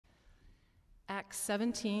Acts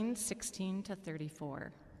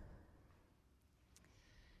 17:16-34.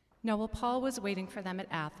 Now while Paul was waiting for them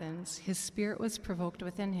at Athens, his spirit was provoked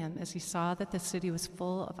within him as he saw that the city was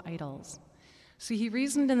full of idols. So he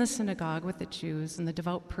reasoned in the synagogue with the Jews and the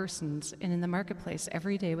devout persons, and in the marketplace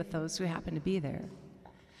every day with those who happened to be there.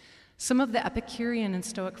 Some of the Epicurean and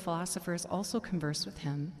Stoic philosophers also conversed with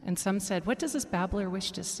him, and some said, "What does this babbler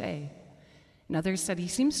wish to say?" And others said, "He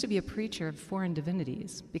seems to be a preacher of foreign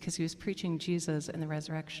divinities," because he was preaching Jesus and the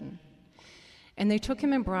resurrection. And they took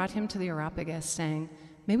him and brought him to the Areopagus, saying,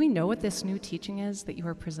 "May we know what this new teaching is that you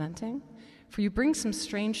are presenting? For you bring some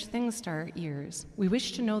strange things to our ears. We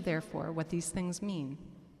wish to know, therefore, what these things mean."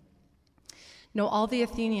 Now all the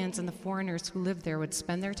Athenians and the foreigners who lived there would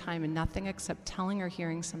spend their time in nothing except telling or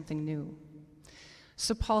hearing something new.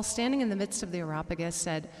 So Paul, standing in the midst of the Areopagus,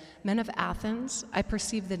 said, "Men of Athens, I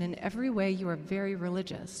perceive that in every way you are very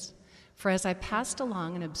religious. For as I passed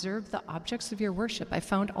along and observed the objects of your worship, I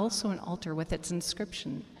found also an altar with its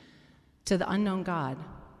inscription, 'To the unknown God.'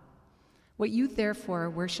 What you therefore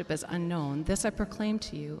worship as unknown, this I proclaim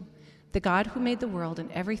to you. The God who made the world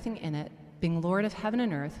and everything in it, being Lord of heaven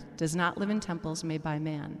and earth, does not live in temples made by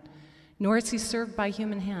man, nor is he served by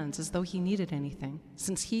human hands as though he needed anything,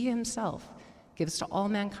 since he himself gives to all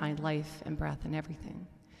mankind life and breath and everything.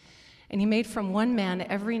 And he made from one man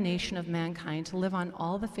every nation of mankind to live on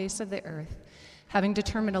all the face of the earth, having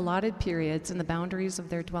determined allotted periods and the boundaries of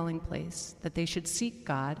their dwelling place, that they should seek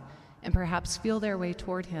God and perhaps feel their way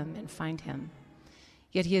toward him and find him.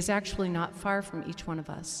 Yet he is actually not far from each one of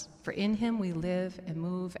us, for in him we live and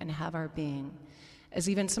move and have our being, as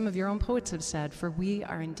even some of your own poets have said, for we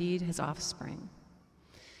are indeed his offspring.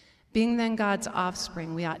 Being then God's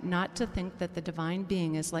offspring, we ought not to think that the divine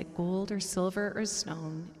being is like gold or silver or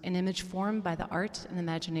stone, an image formed by the art and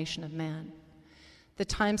imagination of man. The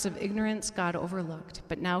times of ignorance God overlooked,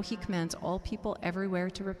 but now he commands all people everywhere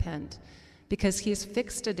to repent, because he has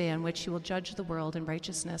fixed a day on which he will judge the world in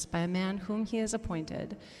righteousness by a man whom he has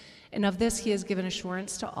appointed, and of this he has given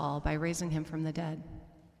assurance to all by raising him from the dead."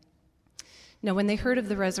 Now when they heard of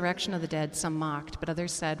the resurrection of the dead, some mocked, but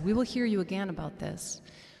others said, "We will hear you again about this."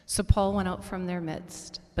 So Paul went out from their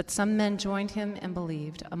midst, but some men joined him and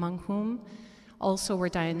believed, among whom also were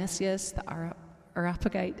Dionysius the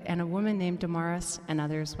Areopagite and a woman named Damaris and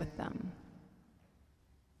others with them.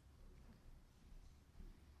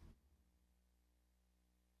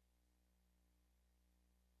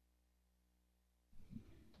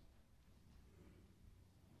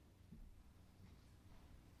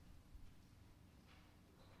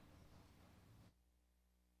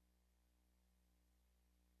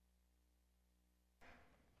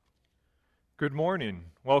 Good morning.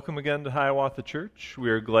 Welcome again to Hiawatha Church.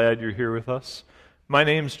 We are glad you're here with us. My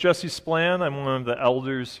name's Jesse Splan. I'm one of the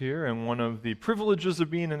elders here, and one of the privileges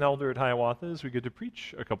of being an elder at Hiawatha is we get to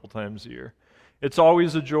preach a couple times a year. It's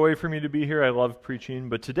always a joy for me to be here. I love preaching,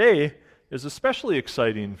 but today is especially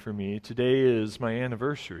exciting for me. Today is my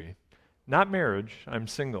anniversary. Not marriage, I'm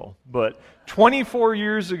single, but 24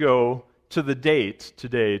 years ago to the date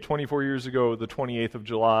today, 24 years ago, the 28th of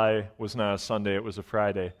July was not a Sunday, it was a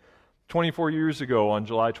Friday. 24 years ago, on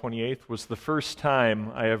July 28th, was the first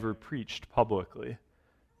time I ever preached publicly.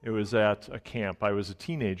 It was at a camp. I was a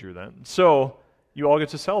teenager then. So, you all get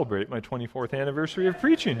to celebrate my 24th anniversary of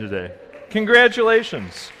preaching today.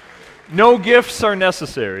 Congratulations. No gifts are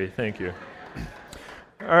necessary. Thank you.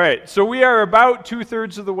 All right, so we are about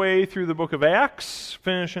 2/3 of the way through the book of Acts,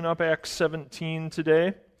 finishing up Acts 17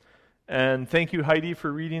 today. And thank you, Heidi,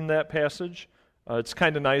 for reading that passage. It's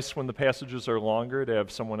kind of nice when the passages are longer to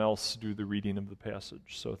have someone else do the reading of the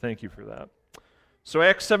passage, so thank you for that. So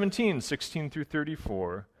Acts 17, 16 through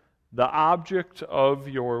 34, the object of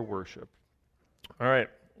your worship. All right,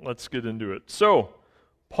 let's get into it. So,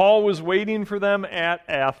 Paul was waiting for them at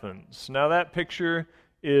Athens. Now that picture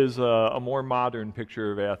is a more modern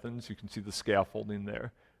picture of Athens. You can see the scaffolding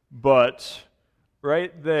there. But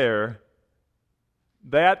right there,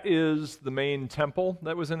 that is the main temple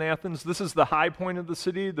that was in Athens. This is the high point of the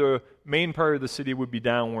city. The main part of the city would be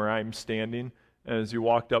down where I'm standing. As you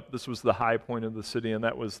walked up, this was the high point of the city, and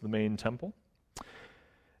that was the main temple.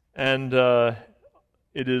 And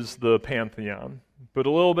it is the Pantheon. But a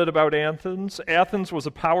little bit about Athens. Athens was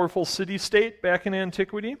a powerful city-state back in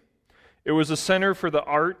antiquity. It was a center for the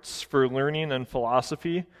arts, for learning and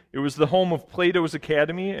philosophy. It was the home of Plato's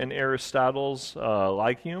Academy and Aristotle's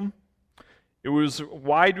Lyceum. It was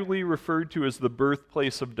widely referred to as the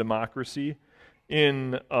birthplace of democracy.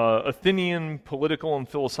 In Athenian political and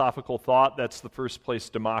philosophical thought, that's the first place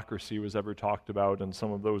democracy was ever talked about and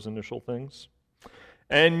some of those initial things.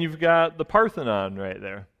 And you've got the Parthenon right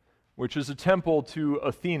there, which is a temple to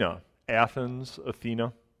Athena. Athens,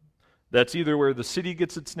 Athena. That's either where the city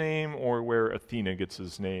gets its name or where Athena gets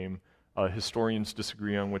its name. Historians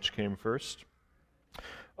disagree on which came first.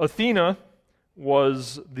 Athena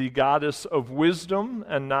was the goddess of wisdom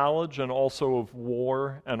and knowledge, and also of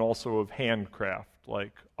war, and also of handcraft,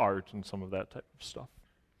 like art and some of that type of stuff.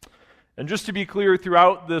 And just to be clear,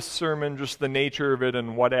 throughout this sermon, just the nature of it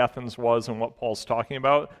and what Athens was and what Paul's talking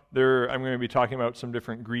about, I'm going to be talking about some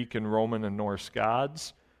different Greek and Roman and Norse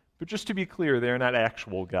gods. But just to be clear, they're not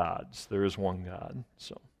actual gods. There is one God.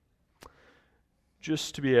 So,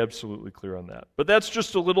 just to be absolutely clear on that. But that's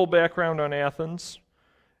just a little background on Athens.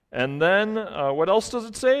 And then, what else does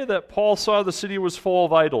it say? That Paul saw the city was full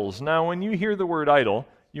of idols. Now, when you hear the word idol,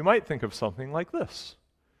 you might think of something like this.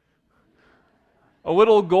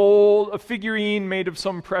 A figurine made of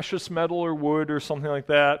some precious metal or wood or something like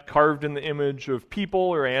that, carved in the image of people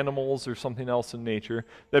or animals or something else in nature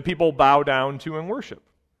that people bow down to and worship.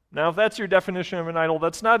 Now, if that's your definition of an idol,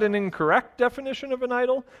 that's not an incorrect definition of an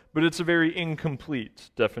idol, but it's a very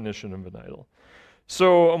incomplete definition of an idol.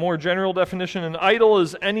 So, a more general definition, an idol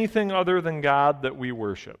is anything other than God that we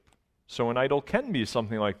worship. So, an idol can be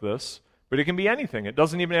something like this, but it can be anything. It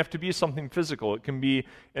doesn't even have to be something physical. It can be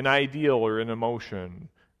an ideal or an emotion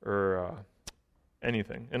or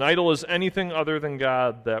anything. An idol is anything other than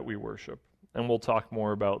God that we worship. And we'll talk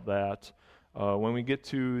more about that when we get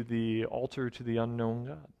to the altar to the unknown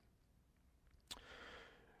God.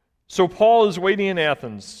 So Paul is waiting in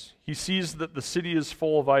Athens. He sees that the city is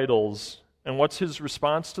full of idols. And what's his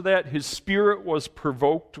response to that? His spirit was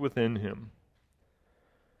provoked within him.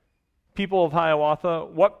 People of Hiawatha,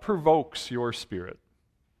 what provokes your spirit?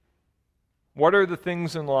 What are the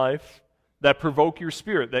things in life that provoke your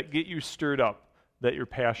spirit, that get you stirred up, that you're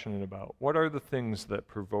passionate about? What are the things that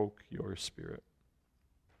provoke your spirit?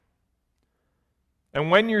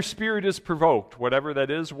 And when your spirit is provoked, whatever that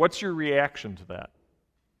is, what's your reaction to that?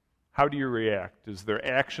 How do you react? Is there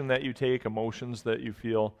action that you take, emotions that you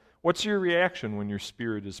feel? What's your reaction when your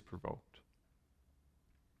spirit is provoked?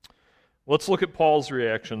 Let's look at Paul's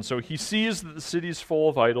reaction. So he sees that the city is full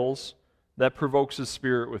of idols. That provokes his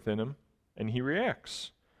spirit within him, and he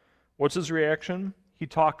reacts. What's his reaction? He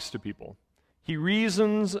talks to people. He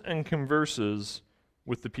reasons and converses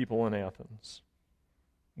with the people in Athens.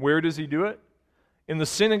 Where does he do it? In the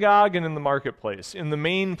synagogue and in the marketplace, in the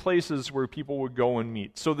main places where people would go and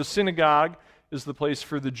meet. So the synagogue is the place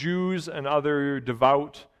for the Jews and other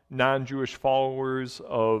devout, non-Jewish followers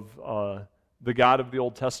of the God of the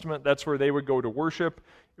Old Testament. That's where they would go to worship.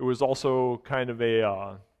 It was also kind of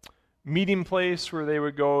a meeting place where they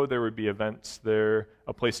would go. There would be events there,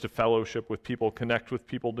 a place to fellowship with people, connect with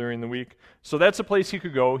people during the week. So that's a place he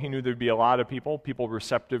could go. He knew there'd be a lot of people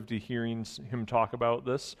receptive to hearing him talk about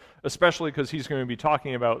this, especially because he's going to be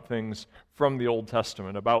talking about things from the Old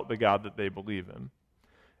Testament, about the God that they believe in.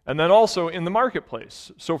 And then also in the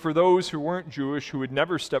marketplace. So for those who weren't Jewish, who would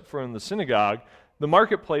never step foot in the synagogue, the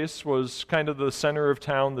marketplace was kind of the center of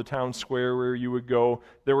town, the town square where you would go.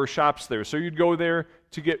 There were shops there. So you'd go there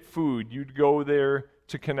to get food. You'd go there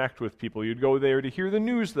to connect with people. You'd go there to hear the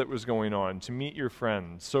news that was going on, to meet your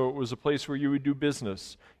friends. So it was a place where you would do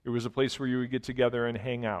business. It was a place where you would get together and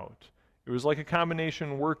hang out. It was like a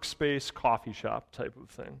combination workspace, coffee shop type of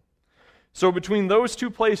thing. So between those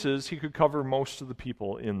two places, he could cover most of the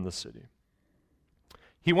people in the city.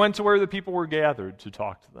 He went to where the people were gathered to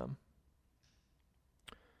talk to them.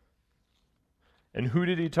 And who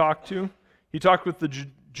did he talk to? He talked with the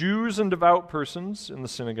Jews and devout persons in the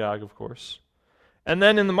synagogue, of course. And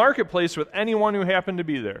then in the marketplace with anyone who happened to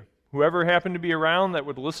be there. Whoever happened to be around that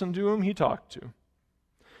would listen to him, he talked to.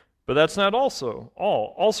 But that's not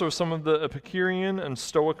all. Also some of the Epicurean and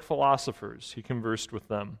Stoic philosophers, he conversed with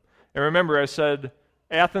them. And remember, I said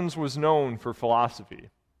Athens was known for philosophy.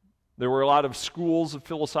 There were a lot of schools of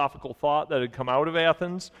philosophical thought that had come out of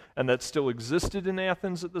Athens and that still existed in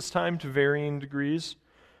Athens at this time to varying degrees.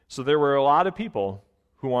 So there were a lot of people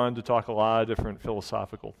who wanted to talk a lot of different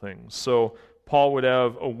philosophical things. So Paul would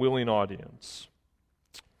have a willing audience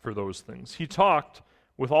for those things. He talked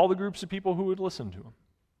with all the groups of people who would listen to him.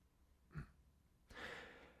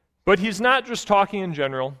 But he's not just talking in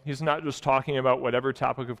general. He's not just talking about whatever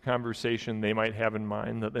topic of conversation they might have in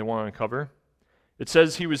mind that they want to cover. It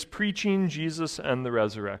says he was preaching Jesus and the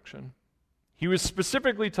resurrection. He was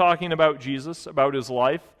specifically talking about Jesus, about his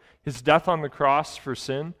life, his death on the cross for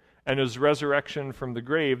sin, and his resurrection from the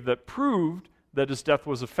grave that proved that his death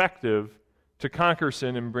was effective to conquer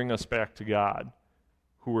sin and bring us back to God,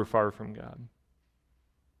 who were far from God.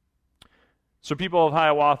 So people of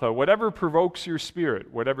Hiawatha, whatever provokes your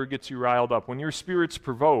spirit, whatever gets you riled up, when your spirit's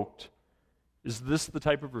provoked, is this the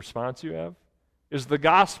type of response you have? Is the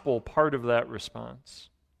gospel part of that response?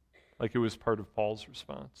 Like it was part of Paul's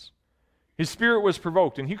response. His spirit was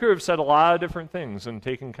provoked, and he could have said a lot of different things and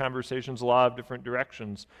taken conversations a lot of different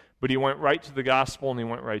directions, but he went right to the gospel and he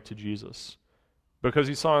went right to Jesus. Because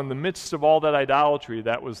he saw in the midst of all that idolatry,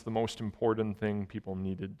 that was the most important thing people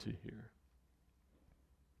needed to hear.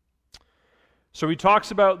 So he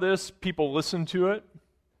talks about this, people listen to it,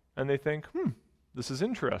 and they think, this is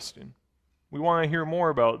interesting. We want to hear more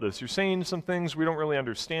about this. You're saying some things, we don't really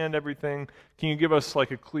understand everything. Can you give us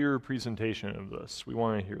like a clearer presentation of this? We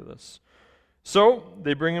want to hear this. So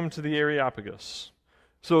they bring him to the Areopagus.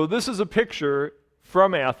 So this is a picture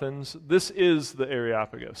from Athens. This is the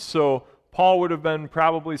Areopagus. So Paul would have been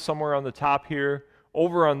probably somewhere on the top here.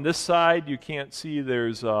 Over on this side, you can't see,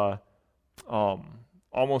 there's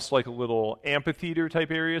almost like a little amphitheater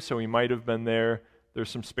type area, so he might have been there. There's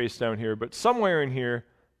some space down here, but somewhere in here,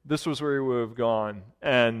 this was where he would have gone.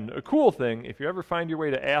 And a cool thing, if you ever find your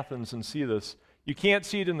way to Athens and see this, you can't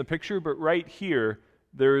see it in the picture, but right here,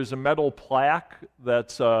 there is a metal plaque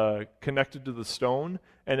that's connected to the stone,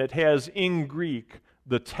 and it has in Greek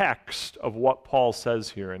the text of what Paul says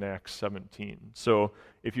here in Acts 17. So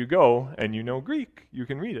if you go and you know Greek, you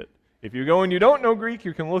can read it. If you go and you don't know Greek,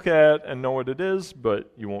 you can look at it and know what it is,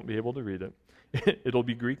 but you won't be able to read it. It'll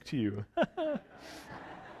be Greek to you.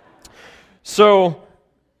 So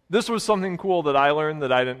this was something cool that I learned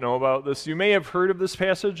that I didn't know about this. You may have heard of this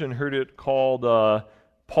passage and heard it called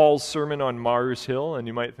Paul's Sermon on Mars Hill, and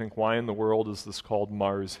you might think, why in the world is this called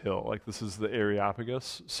Mars Hill? Like this is the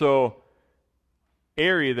Areopagus. So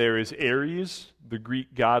Are there is Ares, the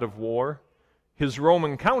Greek god of war. His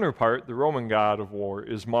Roman counterpart, the Roman god of war,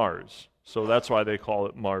 is Mars. So that's why they call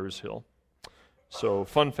it Mars Hill. So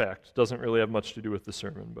fun fact, doesn't really have much to do with the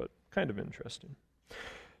sermon, but kind of interesting.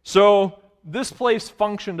 So this place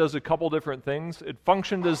functioned as a couple different things. It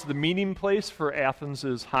functioned as the meeting place for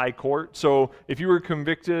Athens' high court. So if you were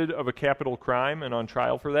convicted of a capital crime and on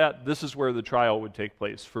trial for that, this is where the trial would take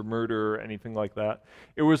place, for murder or anything like that.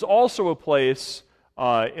 It was also a place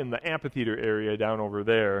in the amphitheater area down over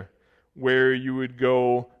there where you would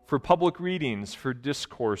go for public readings, for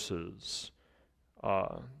discourses,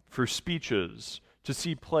 for speeches, to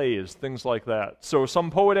see plays, things like that. So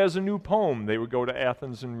some poet has a new poem, they would go to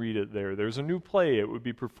Athens and read it there. There's a new play, it would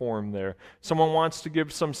be performed there. Someone wants to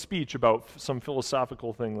give some speech about some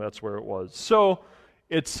philosophical thing, that's where it was. So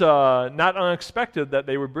it's not unexpected that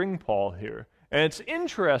they would bring Paul here. And it's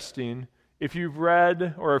interesting, if you've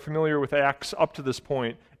read or are familiar with Acts up to this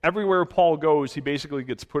point, everywhere Paul goes, he basically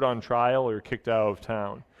gets put on trial or kicked out of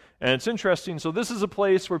town. And it's interesting, so this is a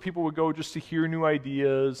place where people would go just to hear new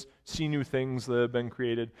ideas, see new things that have been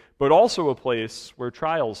created, but also a place where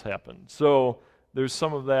trials happen. So there's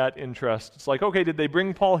some of that interest. It's like, okay, did they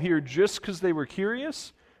bring Paul here just because they were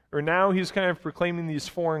curious? Or now he's kind of proclaiming these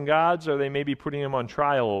foreign gods? Or are they maybe putting him on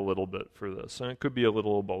trial a little bit for this? And it could be a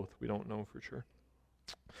little of both. We don't know for sure.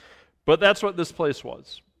 But that's what this place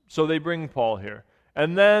was. So they bring Paul here.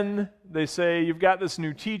 And then they say, you've got this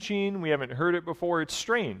new teaching. We haven't heard it before. It's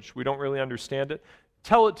strange. We don't really understand it.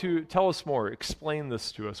 Tell us more. Explain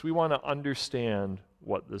this to us. We want to understand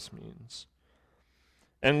what this means.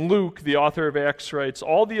 And Luke, the author of Acts, writes,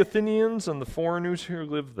 all the Athenians and the foreigners who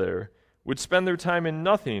lived there would spend their time in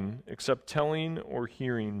nothing except telling or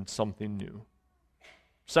hearing something new.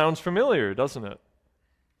 Sounds familiar, doesn't it?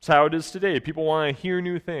 It's how it is today. People want to hear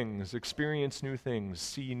new things, experience new things,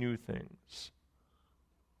 see new things.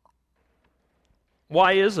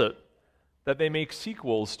 Why is it that they make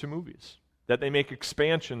sequels to movies, that they make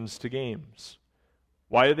expansions to games?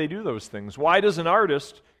 Why do they do those things? Why does an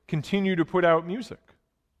artist continue to put out music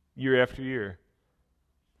year after year?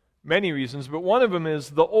 Many reasons, but one of them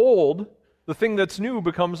is the thing that's new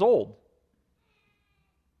becomes old.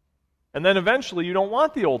 And then eventually you don't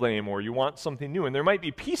want the old anymore, you want something new. And there might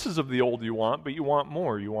be pieces of the old you want, but you want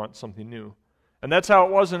more, you want something new. And that's how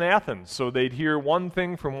it was in Athens. So they'd hear one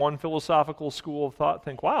thing from one philosophical school of thought,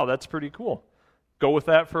 think, wow, that's pretty cool. Go with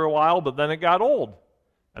that for a while, but then it got old,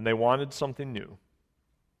 and they wanted something new.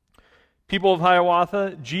 People of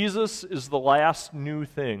Hiawatha, Jesus is the last new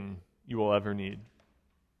thing you will ever need.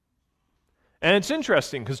 And it's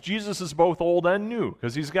interesting, because Jesus is both old and new,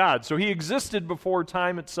 because he's God. So he existed before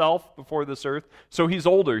time itself, before this earth, so he's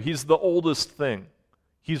older. He's the oldest thing.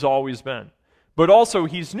 He's always been. But also,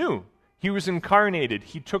 he's new. He was incarnated.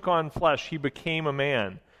 He took on flesh. He became a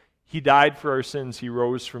man. He died for our sins. He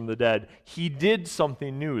rose from the dead. He did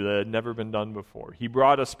something new that had never been done before. He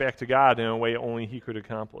brought us back to God in a way only he could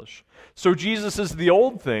accomplish. So Jesus is the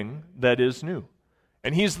old thing that is new.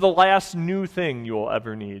 And he's the last new thing you will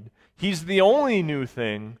ever need. He's the only new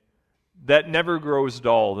thing that never grows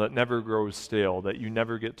dull, that never grows stale, that you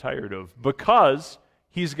never get tired of, because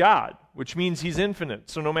he's God, which means he's infinite.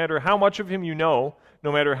 So no matter how much of him you know,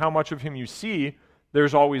 no matter how much of him you see,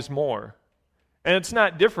 there's always more. And it's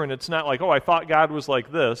not different. It's not like, oh, I thought God was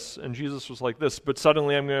like this and Jesus was like this, but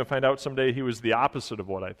suddenly I'm going to find out someday he was the opposite of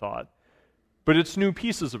what I thought. But it's new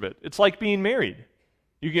pieces of it. It's like being married.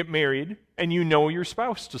 You get married and you know your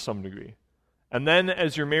spouse to some degree. And then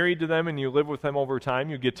as you're married to them and you live with them over time,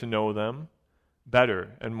 you get to know them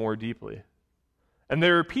better and more deeply. And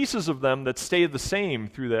there are pieces of them that stay the same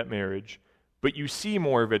through that marriage, but you see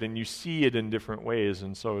more of it and you see it in different ways.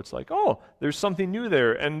 And so it's like, oh, there's something new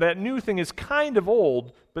there. And that new thing is kind of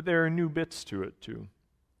old, but there are new bits to it too.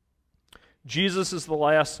 Jesus is the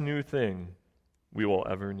last new thing we will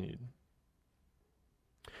ever need.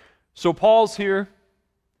 So Paul's here.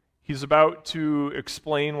 He's about to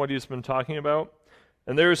explain what he's been talking about.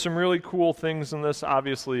 And there are some really cool things in this.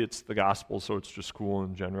 Obviously, it's the gospel, so it's just cool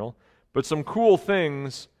in general. But some cool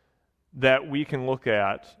things that we can look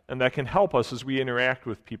at and that can help us as we interact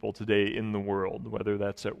with people today in the world, whether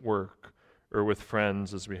that's at work or with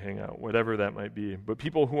friends as we hang out, whatever that might be, but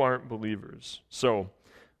people who aren't believers. So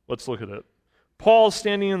let's look at it. Paul,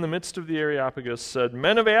 standing in the midst of the Areopagus, said,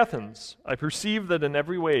 "Men of Athens, I perceive that in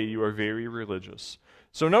every way you are very religious."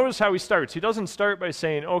 So notice how he starts. He doesn't start by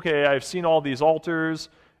saying, okay, I've seen all these altars,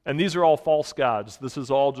 and these are all false gods. This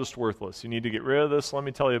is all just worthless. You need to get rid of this. Let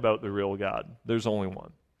me tell you about the real God. There's only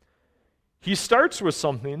one. He starts with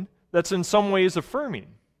something that's in some ways affirming,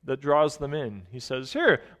 that draws them in. He says,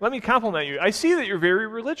 here, let me compliment you. I see that you're very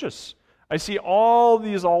religious. I see all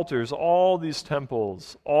these altars, all these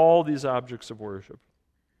temples, all these objects of worship.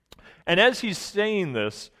 And as he's saying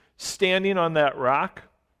this, standing on that rock,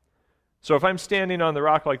 so if I'm standing on the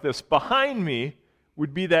rock like this, behind me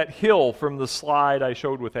would be that hill from the slide I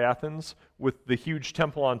showed with Athens, with the huge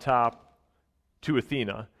temple on top to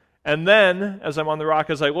Athena. And then, as I'm on the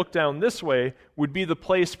rock, as I look down this way, would be the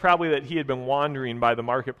place probably that he had been wandering by the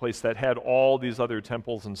marketplace that had all these other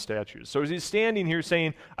temples and statues. So as he's standing here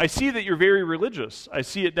saying, I see that you're very religious. I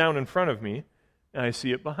see it down in front of me, and I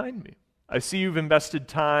see it behind me. I see you've invested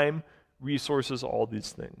time, resources, all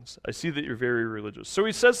these things. I see that you're very religious. So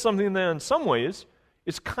he says something that in some ways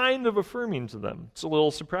is kind of affirming to them. It's a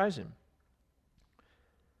little surprising.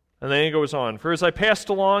 And then he goes on, "For as I passed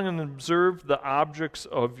along and observed the objects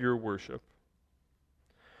of your worship."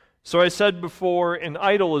 So I said before, an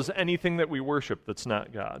idol is anything that we worship that's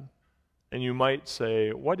not God. And you might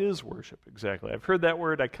say, what is worship exactly? I've heard that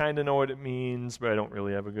word, I kind of know what it means, but I don't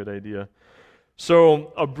really have a good idea.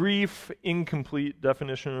 So a brief, incomplete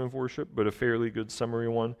definition of worship, but a fairly good summary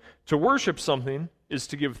one. To worship something is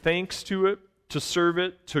to give thanks to it, to serve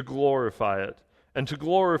it, to glorify it. And to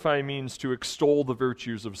glorify means to extol the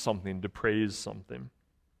virtues of something, to praise something.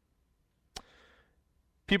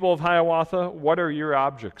 People of Hiawatha, what are your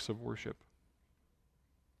objects of worship?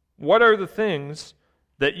 What are the things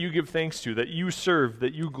that you give thanks to, that you serve,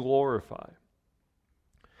 that you glorify?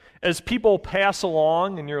 As people pass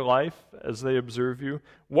along in your life, as they observe you,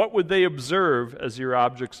 what would they observe as your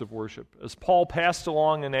objects of worship? As Paul passed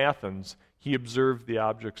along in Athens, he observed the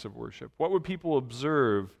objects of worship. What would people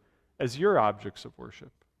observe as your objects of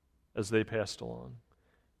worship as they passed along?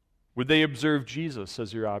 Would they observe Jesus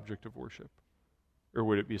as your object of worship? Or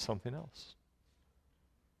would it be something else?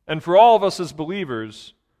 And for all of us as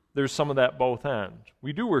believers, there's some of that both end.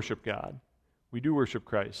 We do worship God. We do worship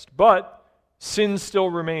Christ. But sin still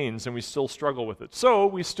remains and we still struggle with it. So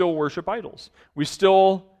we still worship idols. We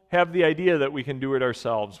still have the idea that we can do it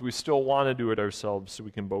ourselves. We still want to do it ourselves so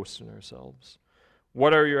we can boast in ourselves.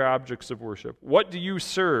 What are your objects of worship? What do you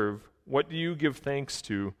serve? What do you give thanks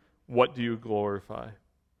to? What do you glorify?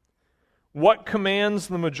 What commands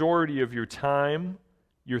the majority of your time,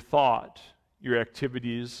 your thought, your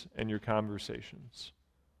activities, and your conversations?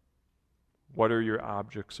 What are your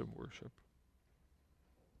objects of worship?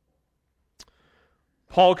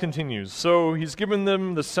 Paul continues. So he's given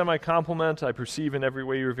them the semi-compliment. I perceive in every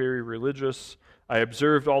way you're very religious. I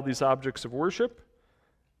observed all these objects of worship.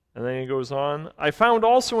 And then he goes on. I found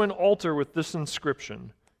also an altar with this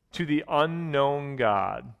inscription, to the unknown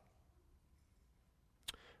God.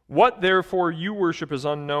 What therefore you worship is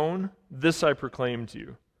unknown, this I proclaim to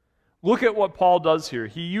you. Look at what Paul does here.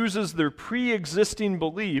 He uses their pre-existing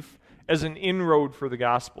belief as an inroad for the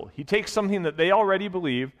gospel. He takes something that they already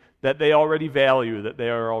believe, that they already value, that they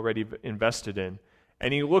are already invested in,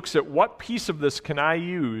 and he looks at what piece of this can I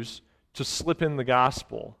use to slip in the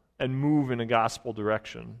gospel and move in a gospel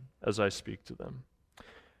direction as I speak to them.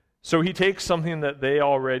 So he takes something that they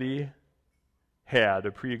already had,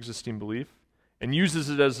 a pre-existing belief, and uses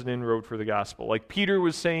it as an inroad for the gospel. Like Peter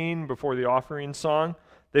was saying before the offering song,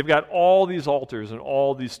 they've got all these altars and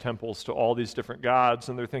all these temples to all these different gods,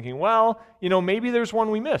 and they're thinking, well, maybe there's one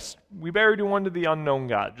we missed. We better do one to the unknown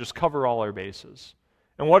God, just cover all our bases.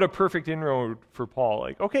 And what a perfect inroad for Paul.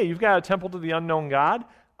 Like, okay, you've got a temple to the unknown God.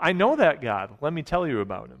 I know that God. Let me tell you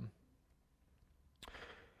about him.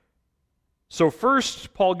 So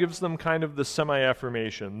first, Paul gives them kind of the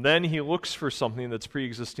semi-affirmation. Then he looks for something that's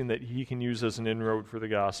pre-existing that he can use as an inroad for the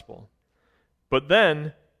gospel. But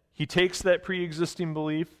then he takes that pre-existing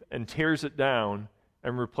belief and tears it down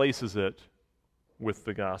and replaces it with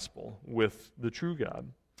the gospel, with the true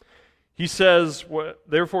God. He says,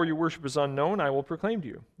 therefore your worship is unknown, I will proclaim to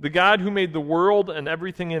you. The God who made the world and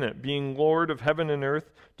everything in it, being Lord of heaven and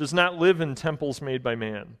earth, does not live in temples made by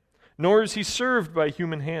man, nor is he served by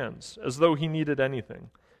human hands, as though he needed anything,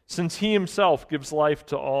 since he himself gives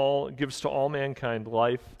to all mankind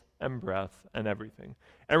life and breath and everything.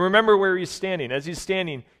 And remember where he's standing. As he's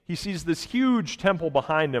standing, he sees this huge temple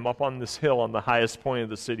behind him up on this hill on the highest point of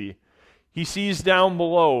the city. He sees down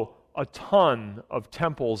below a ton of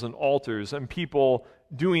temples and altars and people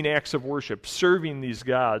doing acts of worship, serving these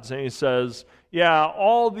gods. And he says, yeah,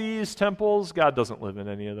 all these temples, God doesn't live in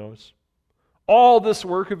any of those. All this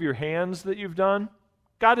work of your hands that you've done,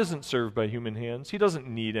 God isn't served by human hands. He doesn't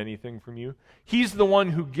need anything from you. He's the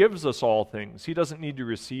one who gives us all things. He doesn't need to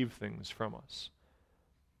receive things from us.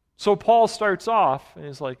 So Paul starts off and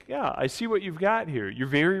he's like, yeah, I see what you've got here. You're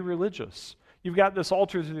very religious. You've got this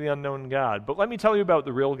altar to the unknown God. But let me tell you about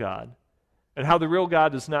the real God and how the real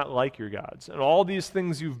God is not like your gods. And all these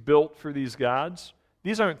things you've built for these gods,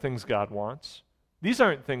 these aren't things God wants. These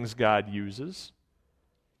aren't things God uses.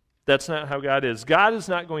 That's not how God is. God is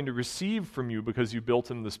not going to receive from you because you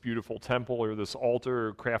built him this beautiful temple or this altar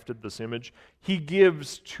or crafted this image. He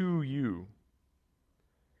gives to you.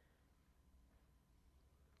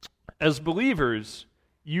 As believers,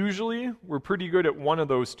 usually we're pretty good at one of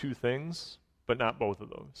those two things, but not both of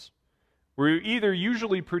those. We're either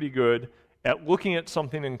usually pretty good at looking at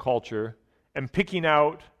something in culture and picking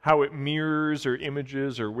out how it mirrors or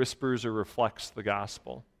images or whispers or reflects the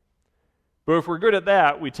gospel. But if we're good at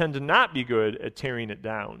that, we tend to not be good at tearing it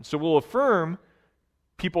down. So we'll affirm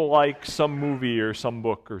people like some movie or some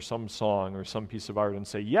book or some song or some piece of art and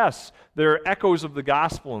say, yes, there are echoes of the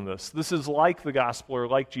gospel in this. This is like the gospel or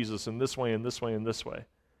like Jesus in this way and this way and this way.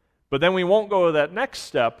 But then we won't go to that next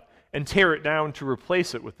step and tear it down to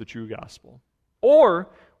replace it with the true gospel. Or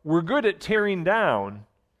we're good at tearing down,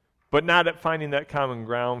 but not at finding that common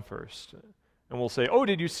ground first. And we'll say, oh,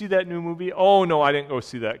 did you see that new movie? Oh, no, I didn't go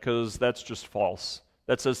see that because that's just false.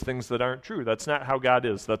 That says things that aren't true. That's not how God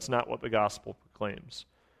is. That's not what the gospel proclaims.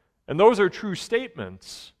 And those are true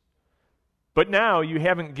statements. But now you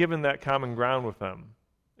haven't given that common ground with them.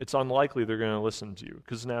 It's unlikely they're going to listen to you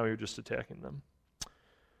because now you're just attacking them.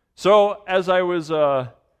 So as I was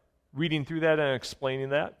reading through that and explaining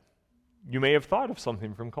that, you may have thought of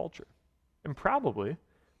something from culture. And probably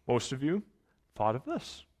most of you thought of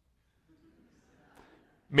this.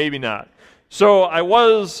 Maybe not. So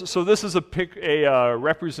this is a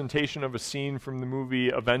representation of a scene from the movie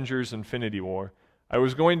Avengers: Infinity War. I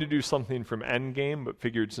was going to do something from Endgame, but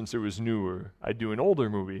figured since it was newer, I'd do an older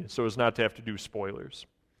movie so as not to have to do spoilers.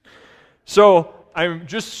 So I'm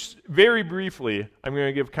just very briefly, I'm going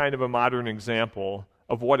to give kind of a modern example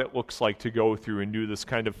of what it looks like to go through and do this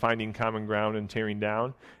kind of finding common ground and tearing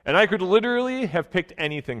down. And I could literally have picked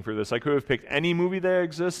anything for this. I could have picked any movie that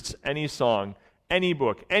exists, any song, any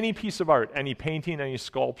book, any piece of art, any painting, any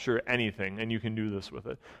sculpture, anything, and you can do this with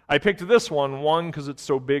it. I picked this one, because it's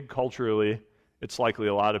so big culturally, it's likely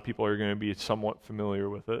a lot of people are going to be somewhat familiar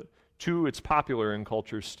with it. 2, it's popular in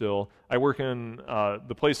culture still. I work in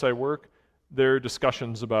the place I work. There are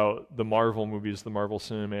discussions about the Marvel movies, the Marvel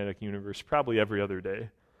Cinematic Universe, probably every other day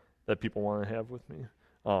that people want to have with me,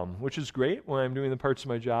 which is great when I'm doing the parts of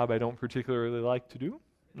my job I don't particularly like to do.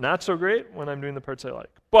 Not so great when I'm doing the parts I like.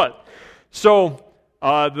 So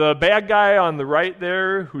the bad guy on the right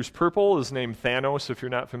there, who's purple, is named Thanos, if you're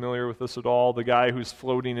not familiar with this at all. The guy who's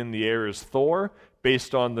floating in the air is Thor,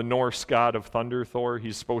 based on the Norse god of thunder, Thor.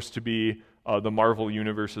 He's supposed to be the Marvel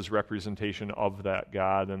Universe's representation of that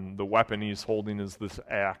god, and the weapon he's holding is this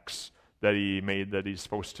axe that he made that he's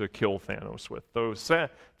supposed to kill Thanos with. So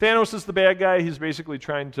Thanos is the bad guy. He's basically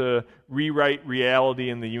trying to rewrite reality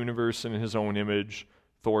in the universe in his own image.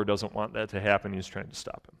 Thor doesn't want that to happen. He's trying to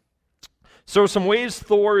stop him. So some ways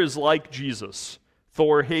Thor is like Jesus.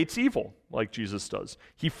 Thor hates evil like Jesus does.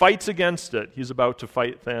 He fights against it. He's about to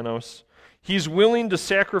fight Thanos. He's willing to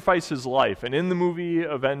sacrifice his life. And in the movie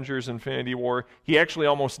Avengers Infinity War, he actually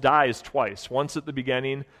almost dies twice. Once at the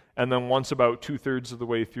beginning, and then once about 2/3 of the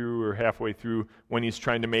way through or halfway through when he's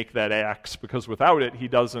trying to make that axe, because without it, he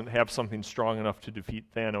doesn't have something strong enough to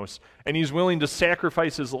defeat Thanos. And he's willing to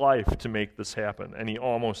sacrifice his life to make this happen, and he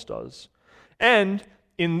almost does. And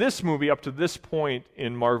in this movie, up to this point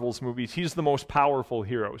in Marvel's movies, he's the most powerful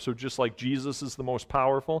hero. So just like Jesus is the most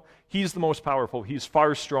powerful, he's the most powerful. He's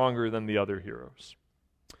far stronger than the other heroes.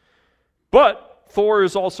 But Thor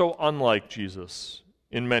is also unlike Jesus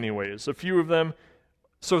in many ways. A few of them.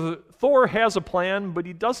 So Thor has a plan, but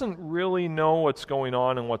he doesn't really know what's going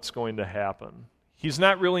on and what's going to happen. He's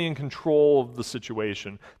not really in control of the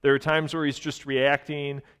situation. There are times where he's just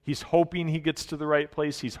reacting. He's hoping he gets to the right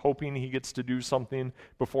place. He's hoping he gets to do something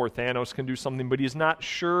before Thanos can do something, but he's not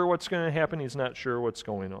sure what's going to happen. He's not sure what's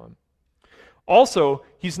going on. Also,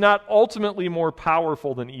 he's not ultimately more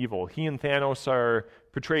powerful than evil. He and Thanos are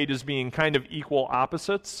portrayed as being kind of equal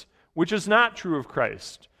opposites, which is not true of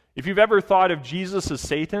Christ. If you've ever thought of Jesus as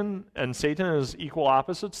Satan and Satan as equal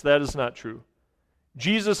opposites, that is not true.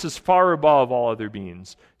 Jesus is far above all other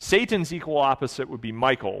beings. Satan's equal opposite would be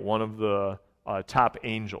Michael, one of the top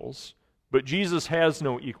angels. But Jesus has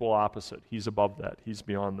no equal opposite. He's above that. He's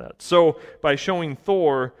beyond that. So by showing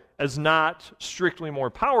Thor as not strictly more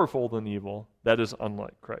powerful than evil, that is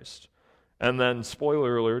unlike Christ. And then,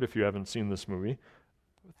 spoiler alert if you haven't seen this movie,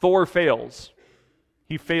 Thor fails.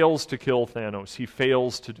 He fails to kill Thanos. He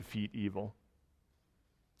fails to defeat evil.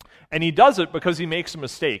 And he does it because he makes a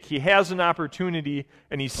mistake. He has an opportunity,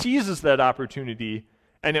 and he seizes that opportunity,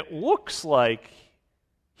 and it looks like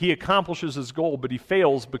he accomplishes his goal, but he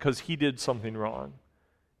fails because he did something wrong.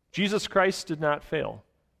 Jesus Christ did not fail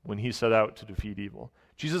when he set out to defeat evil.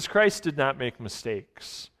 Jesus Christ did not make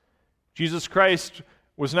mistakes. Jesus Christ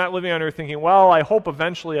was not living on earth thinking, well, I hope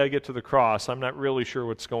eventually I get to the cross. I'm not really sure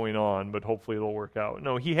what's going on, but hopefully it'll work out.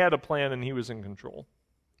 No, he had a plan, and he was in control.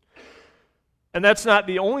 And that's not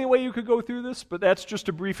the only way you could go through this, but that's just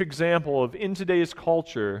a brief example of in today's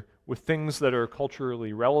culture with things that are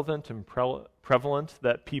culturally relevant and prevalent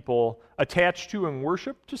that people attach to and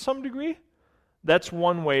worship to some degree. That's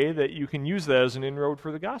one way that you can use that as an inroad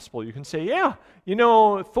for the gospel. You can say, yeah,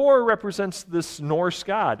 Thor represents this Norse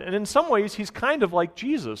god, and in some ways he's kind of like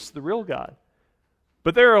Jesus, the real God.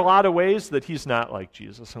 But there are a lot of ways that he's not like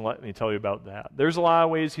Jesus, and let me tell you about that. There's a lot of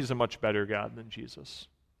ways he's a much better God than Jesus.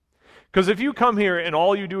 Because if you come here and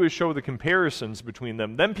all you do is show the comparisons between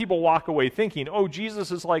them, then people walk away thinking, oh,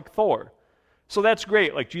 Jesus is like Thor. So that's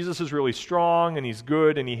great. Like, Jesus is really strong, and he's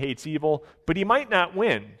good, and he hates evil, but he might not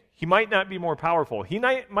win. He might not be more powerful. He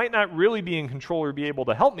might not really be in control or be able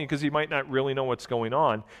to help me because he might not really know what's going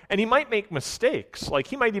on. And he might make mistakes. Like,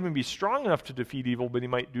 he might even be strong enough to defeat evil, but he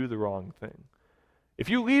might do the wrong thing. If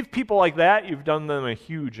you leave people like that, you've done them a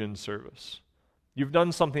huge inservice. You've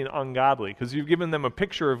done something ungodly because you've given them a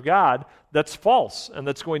picture of God that's false and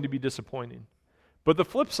that's going to be disappointing. But the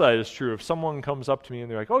flip side is true. If someone comes up to me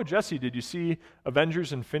and they're like, oh, Jesse, did you see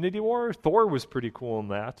Avengers Infinity War? Thor was pretty cool in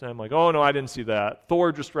that. And I'm like, oh, no, I didn't see that.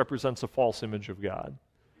 Thor just represents a false image of God.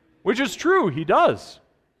 Which is true. He does.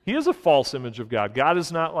 He is a false image of God. God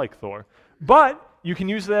is not like Thor. But you can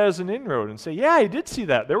use that as an inroad and say, yeah, I did see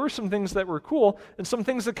that. There were some things that were cool and some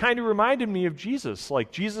things that kind of reminded me of Jesus.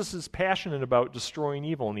 Like, Jesus is passionate about destroying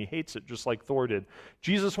evil, and he hates it just like Thor did.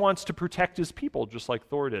 Jesus wants to protect his people just like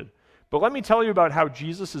Thor did. But let me tell you about how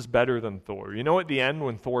Jesus is better than Thor. You know, at the end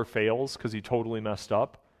when Thor fails because he totally messed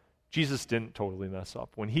up, Jesus didn't totally mess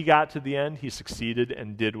up. When he got to the end, he succeeded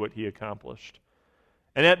and did what he accomplished.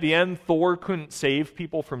 And at the end, Thor couldn't save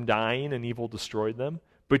people from dying and evil destroyed them,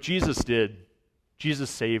 but Jesus did. Jesus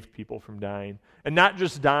saved people from dying. And not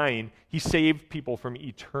just dying, he saved people from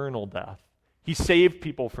eternal death. He saved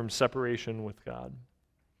people from separation with God.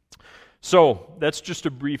 So, that's just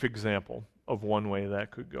a brief example of one way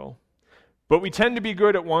that could go. But we tend to be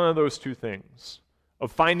good at one of those two things,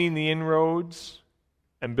 of finding the inroads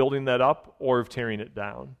and building that up, or of tearing it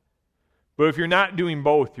down. But if you're not doing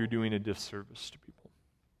both, you're doing a disservice to people.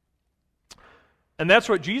 And that's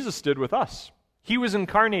what Jesus did with us. He was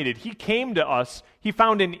incarnated. He came to us. He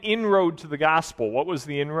found an inroad to the gospel. What was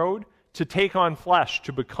the inroad? To take on flesh,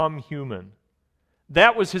 to become human.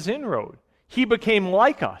 That was his inroad. He became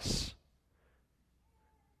like us.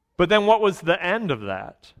 But then what was the end of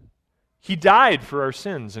that? He died for our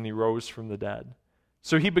sins and he rose from the dead.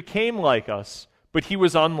 So he became like us, but he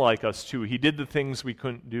was unlike us too. He did the things we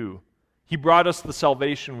couldn't do. He brought us the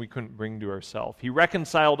salvation we couldn't bring to ourselves. He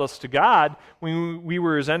reconciled us to God when we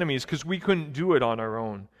were his enemies because we couldn't do it on our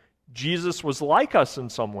own. Jesus was like us in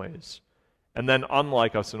some ways, and then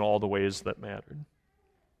unlike us in all the ways that mattered.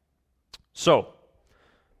 So,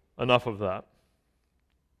 enough of that.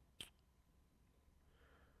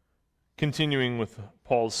 Continuing with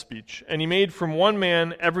Paul's speech. And he made from one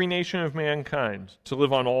man every nation of mankind to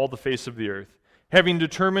live on all the face of the earth, having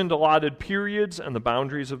determined allotted periods and the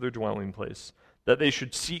boundaries of their dwelling place, that they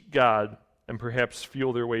should seek God and perhaps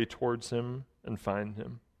feel their way towards him and find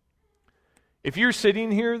him. If you're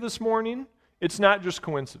sitting here this morning, it's not just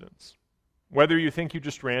coincidence. Whether you think you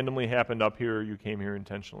just randomly happened up here or you came here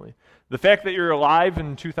intentionally. The fact that you're alive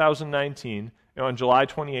in 2019 on July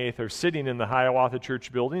 28th or sitting in the Hiawatha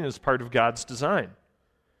Church building is part of God's design.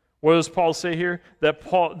 What does Paul say here?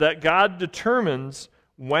 That God determines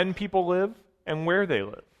when people live and where they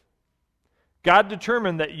live. God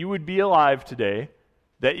determined that you would be alive today,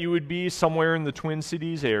 that you would be somewhere in the Twin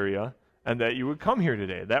Cities area, and that you would come here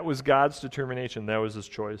today. That was God's determination. That was his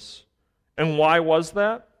choice. And why was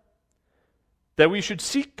that? That we should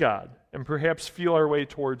seek God and perhaps feel our way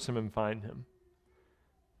towards him and find him.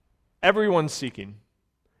 Everyone's seeking.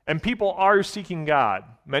 And people are seeking God.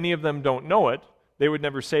 Many of them don't know it. They would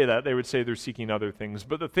never say that. They would say they're seeking other things.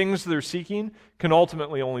 But the things they're seeking can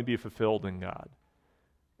ultimately only be fulfilled in God.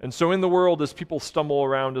 And so in the world, as people stumble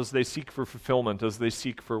around, as they seek for fulfillment, as they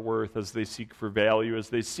seek for worth, as they seek for value, as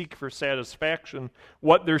they seek for satisfaction,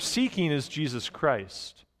 what they're seeking is Jesus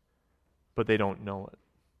Christ. But they don't know it.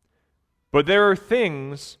 But there are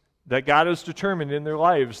things that God has determined in their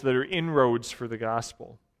lives that are inroads for the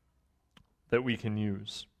gospel that we can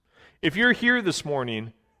use. If you're here this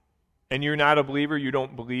morning and you're not a believer, you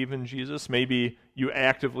don't believe in Jesus, maybe you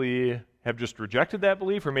actively have just rejected that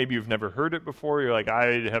belief, or maybe you've never heard it before, you're like,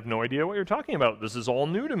 I have no idea what you're talking about. This is all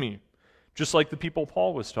new to me. Just like the people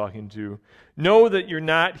Paul was talking to. Know that you're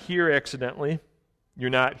not here accidentally. You're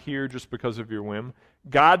not here just because of your whim.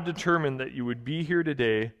 God determined that you would be here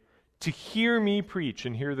today to hear me preach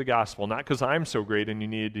and hear the gospel. Not because I'm so great and you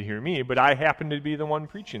needed to hear me, but I happen to be the one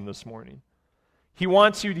preaching this morning. He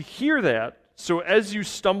wants you to hear that, so as you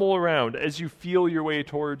stumble around, as you feel your way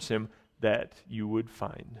towards him, that you would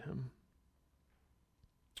find him.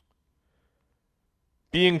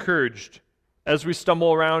 Be encouraged. As we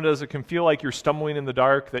stumble around, as it can feel like you're stumbling in the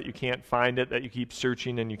dark, that you can't find it, that you keep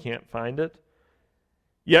searching and you can't find it.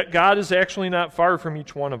 Yet God is actually not far from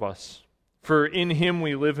each one of us. For in him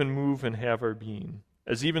we live and move and have our being.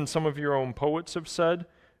 As even some of your own poets have said,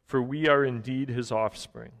 for we are indeed his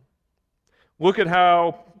offspring. Look at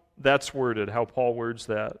how that's worded, how Paul words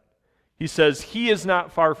that. He says, he is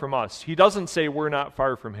not far from us. He doesn't say we're not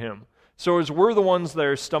far from him. So as we're the ones that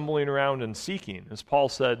are stumbling around and seeking, as Paul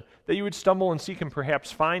said, that you would stumble and seek and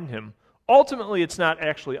perhaps find him, ultimately it's not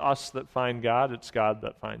actually us that find God, it's God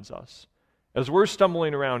that finds us. As we're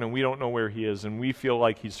stumbling around and we don't know where he is and we feel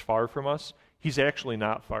like he's far from us, he's actually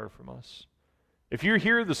not far from us. If you're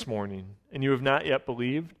here this morning and you have not yet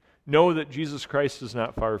believed, know that Jesus Christ is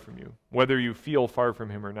not far from you, whether you feel far from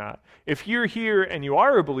him or not. If you're here and you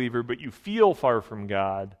are a believer but you feel far from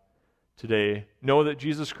God today, know that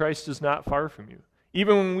Jesus Christ is not far from you.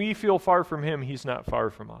 Even when we feel far from him, he's not far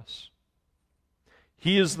from us.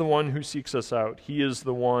 He is the one who seeks us out. He is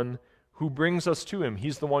the one who brings us to him.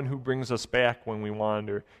 He's the one who brings us back when we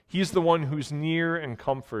wander. He's the one who's near and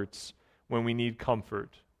comforts when we need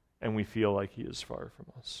comfort and we feel like he is far from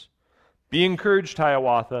us. Be encouraged,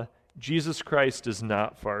 Hiawatha. Jesus Christ is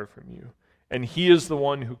not far from you, and he is the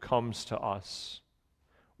one who comes to us.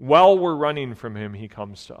 While we're running from him, he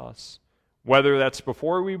comes to us. Whether that's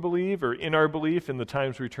before we believe or in our belief, in the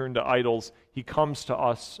times we turn to idols, he comes to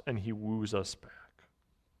us and he woos us back.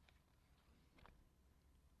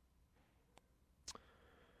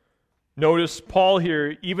 Notice Paul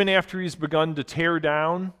here, even after he's begun to tear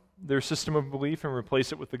down their system of belief and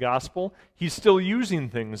replace it with the gospel, he's still using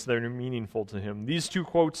things that are meaningful to him. These two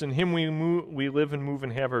quotes, in him we live and move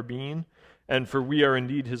and have our being, and for we are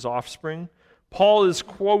indeed his offspring. Paul is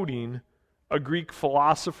quoting a Greek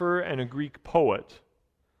philosopher and a Greek poet.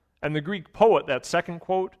 And the Greek poet, that second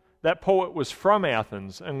quote, that poet was from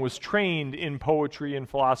Athens and was trained in poetry and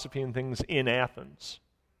philosophy and things in Athens.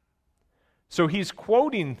 So he's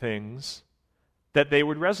quoting things that they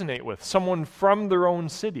would resonate with. Someone from their own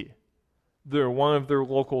city. They're one of their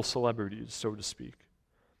local celebrities, so to speak.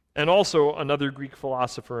 And also another Greek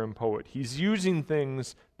philosopher and poet. He's using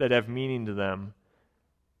things that have meaning to them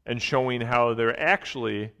and showing how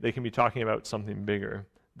they can be talking about something bigger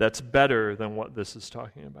that's better than what this is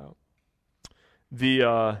talking about.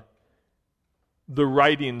 The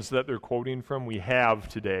writings that they're quoting from we have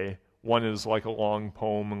today, one is like a long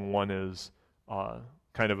poem and one is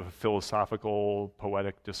kind of a philosophical,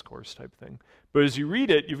 poetic discourse type thing. But as you read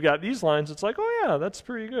it, you've got these lines, it's like, oh yeah, that's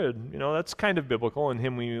pretty good. You know, that's kind of biblical. In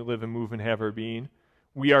him we live and move and have our being.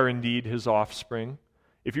 we are indeed his offspring.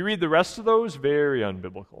 If you read the rest of those, very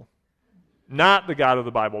unbiblical. Not the God of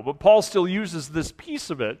the Bible. But Paul still uses this piece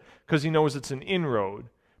of it because he knows it's an inroad.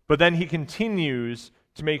 But then he continues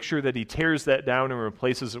to make sure that he tears that down and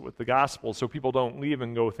replaces it with the gospel so people don't leave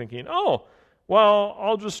and go thinking, oh, well,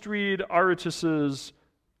 I'll just read Aratus's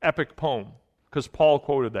epic poem because Paul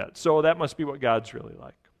quoted that. So that must be what God's really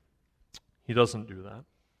like. He doesn't do that.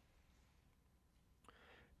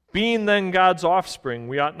 Being then God's offspring,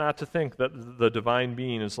 we ought not to think that the divine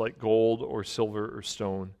being is like gold or silver or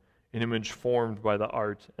stone, an image formed by the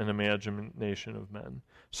art and imagination of men.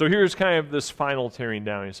 So here's kind of this final tearing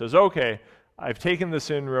down. He says, okay, I've taken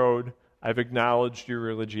this inroad, I've acknowledged your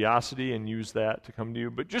religiosity and used that to come to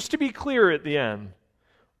you, but just to be clear at the end,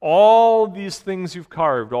 all these things you've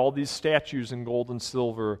carved, all these statues in gold and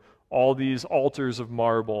silver, all these altars of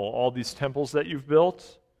marble, all these temples that you've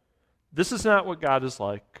built, this is not what God is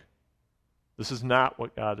like. This is not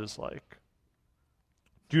what God is like.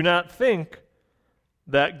 Do not think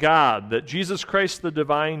that God, that Jesus Christ, the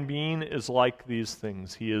divine being, is like these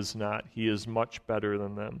things. He is not. He is much better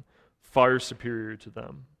than them, far superior to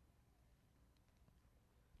them.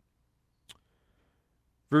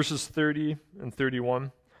 Verses 30 and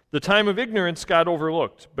 31. The time of ignorance God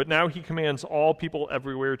overlooked, but now he commands all people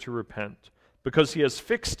everywhere to repent, because he has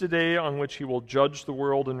fixed a day on which he will judge the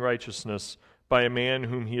world in righteousness by a man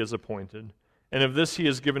whom he has appointed. And of this he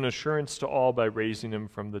has given assurance to all by raising him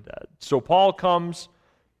from the dead. So Paul comes,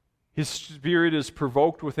 his spirit is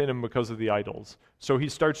provoked within him because of the idols. So he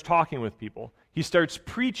starts talking with people. He starts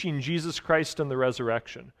preaching Jesus Christ and the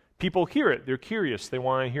resurrection. People hear it. They're curious. They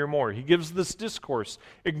want to hear more. He gives this discourse,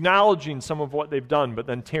 acknowledging some of what they've done, but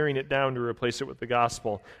then tearing it down to replace it with the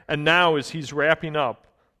gospel. And now as he's wrapping up,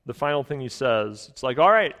 the final thing he says, it's like,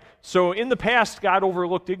 all right, so in the past, God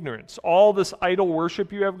overlooked ignorance. All this idol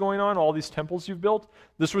worship you have going on, all these temples you've built,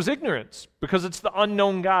 this was ignorance because it's the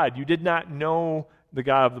unknown God. You did not know the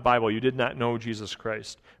God of the Bible. You did not know Jesus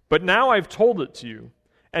Christ. But now I've told it to you.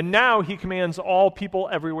 And now he commands all people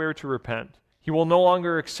everywhere to repent. He will no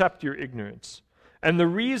longer accept your ignorance. And the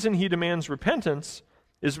reason he demands repentance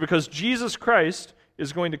is because Jesus Christ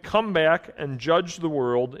is going to come back and judge the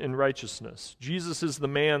world in righteousness. Jesus is the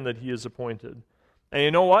man that he has appointed. And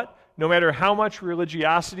you know what? No matter how much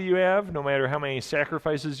religiosity you have, no matter how many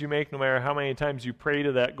sacrifices you make, no matter how many times you pray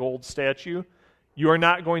to that gold statue, you are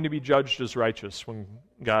not going to be judged as righteous when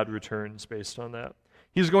God returns based on that.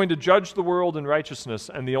 He's going to judge the world in righteousness,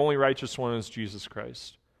 and the only righteous one is Jesus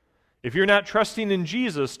Christ. If you're not trusting in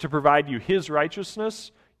Jesus to provide you his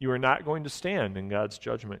righteousness, you are not going to stand in God's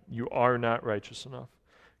judgment. You are not righteous enough.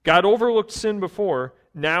 God overlooked sin before.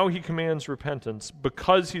 Now he commands repentance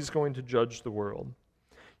because he's going to judge the world.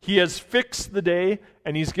 He has fixed the day,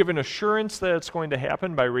 and he's given assurance that it's going to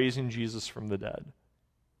happen by raising Jesus from the dead.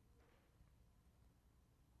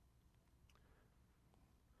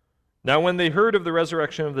 Now when they heard of the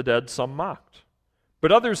resurrection of the dead, some mocked.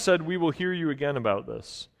 But others said, we will hear you again about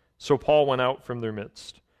this. So Paul went out from their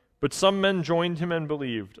midst. But some men joined him and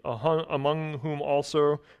believed, among whom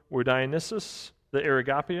also were Dionysius the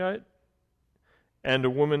Areopagite and a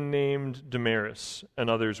woman named Damaris, and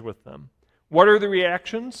others with them. What are the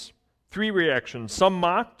reactions? 3 reactions. Some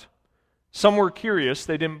mocked, some were curious,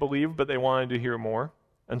 they didn't believe, but they wanted to hear more,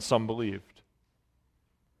 and some believed.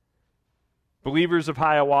 Believers of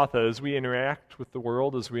Hiawatha, as we interact with the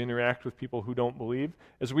world, as we interact with people who don't believe,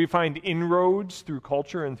 as we find inroads through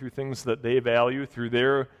culture and through things that they value, through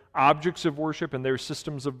their objects of worship and their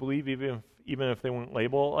systems of belief, even if they wouldn't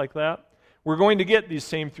label it like that, we're going to get these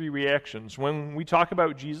same 3 reactions. When we talk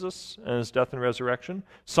about Jesus and his death and resurrection,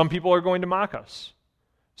 some people are going to mock us.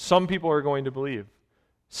 Some people are going to believe.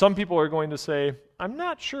 Some people are going to say, I'm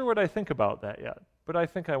not sure what I think about that yet, but I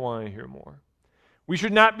think I want to hear more. We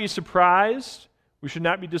should not be surprised. We should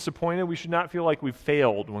not be disappointed. We should not feel like we've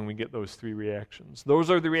failed when we get those 3 reactions. Those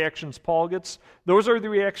are the reactions Paul gets. Those are the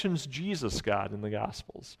reactions Jesus got in the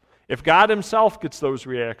Gospels. If God himself gets those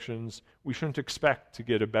reactions, we shouldn't expect to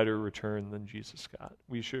get a better return than Jesus got.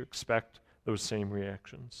 We should expect those same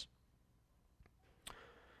reactions.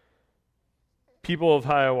 People of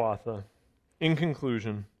Hiawatha, in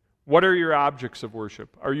conclusion, what are your objects of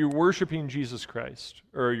worship? Are you worshiping Jesus Christ,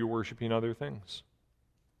 or are you worshiping other things?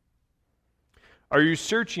 Are you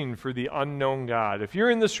searching for the unknown God? If you're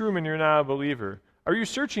in this room and you're not a believer, are you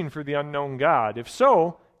searching for the unknown God? If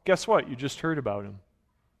so, guess what? You just heard about him.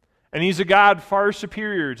 And he's a God far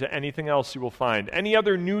superior to anything else you will find. Any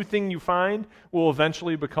other new thing you find will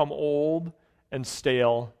eventually become old and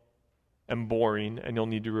stale and boring, and you'll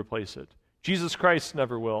need to replace it. Jesus Christ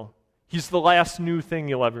never will. He's the last new thing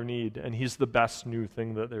you'll ever need, and he's the best new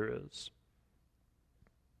thing that there is.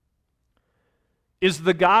 Is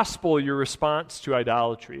the gospel your response to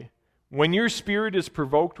idolatry? When your spirit is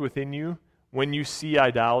provoked within you, when you see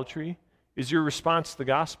idolatry, is your response the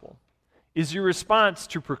gospel? Is your response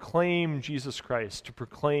to proclaim Jesus Christ, to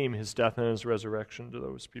proclaim his death and his resurrection to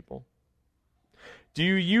those people? Do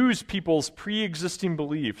you use people's pre-existing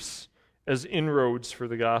beliefs as inroads for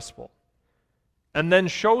the gospel? And then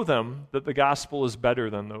show them that the gospel is better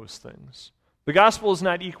than those things. The gospel is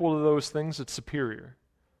not equal to those things, it's superior.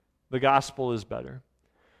 The gospel is better.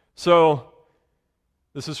 So,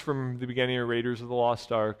 this is from the beginning of Raiders of the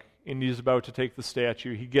Lost Ark. Indy's about to take the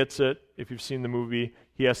statue. He gets it. If you've seen the movie,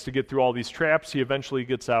 he has to get through all these traps. He eventually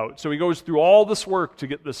gets out. So he goes through all this work to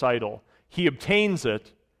get this idol. He obtains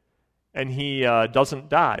it, and he doesn't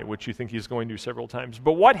die, which you think he's going to several times.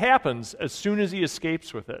 But what happens as soon as he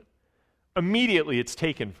escapes with it? Immediately it's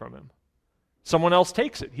taken from him. Someone else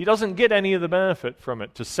takes it. He doesn't get any of the benefit from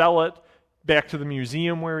it, to sell it back to the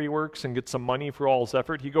museum where he works and get some money for all his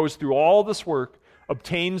effort. He goes through all this work,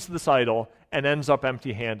 obtains this idol, and ends up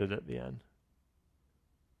empty-handed at the end.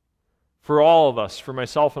 For all of us, for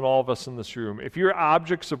myself and all of us in this room, if your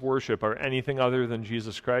objects of worship are anything other than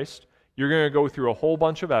Jesus Christ, you're going to go through a whole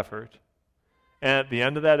bunch of effort, and at the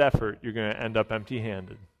end of that effort, you're going to end up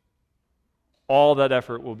empty-handed. All that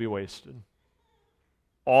effort will be wasted.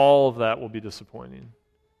 All of that will be disappointing.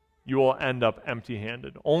 You will end up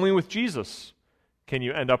empty-handed. Only with Jesus can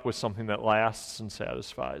you end up with something that lasts and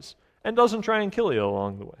satisfies and doesn't try and kill you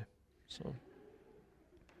along the way. So,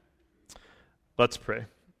 let's pray.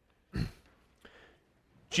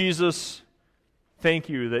 Jesus, thank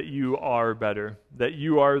you that you are better, that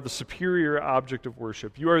you are the superior object of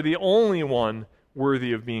worship. You are the only one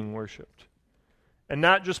worthy of being worshipped. And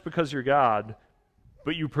not just because you're God,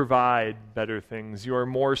 but you provide better things. You are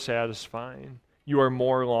more satisfying. You are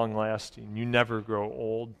more long-lasting. You never grow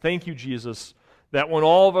old. Thank you, Jesus, that when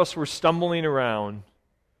all of us were stumbling around,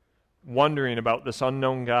 wondering about this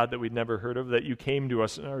unknown God that we'd never heard of, that you came to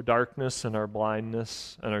us in our darkness and our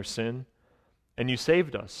blindness and our sin, and you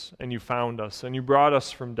saved us, and you found us, and you brought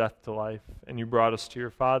us from death to life, and you brought us to your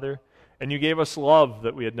Father, and you gave us love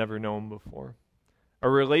that we had never known before, a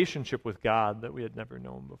relationship with God that we had never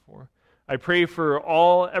known before. I pray for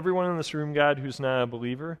everyone in this room, God, who's not a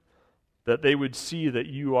believer, that they would see that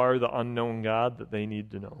you are the unknown God that they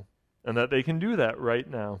need to know, and that they can do that right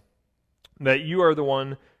now, that you are the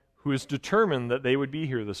one who is determined that they would be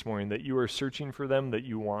here this morning, that you are searching for them, that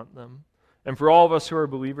you want them. And for all of us who are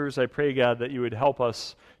believers, I pray, God, that you would help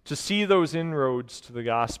us to see those inroads to the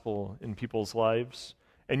gospel in people's lives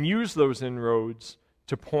and use those inroads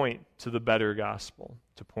to point to the better gospel,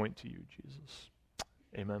 to point to you, Jesus.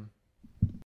 Amen.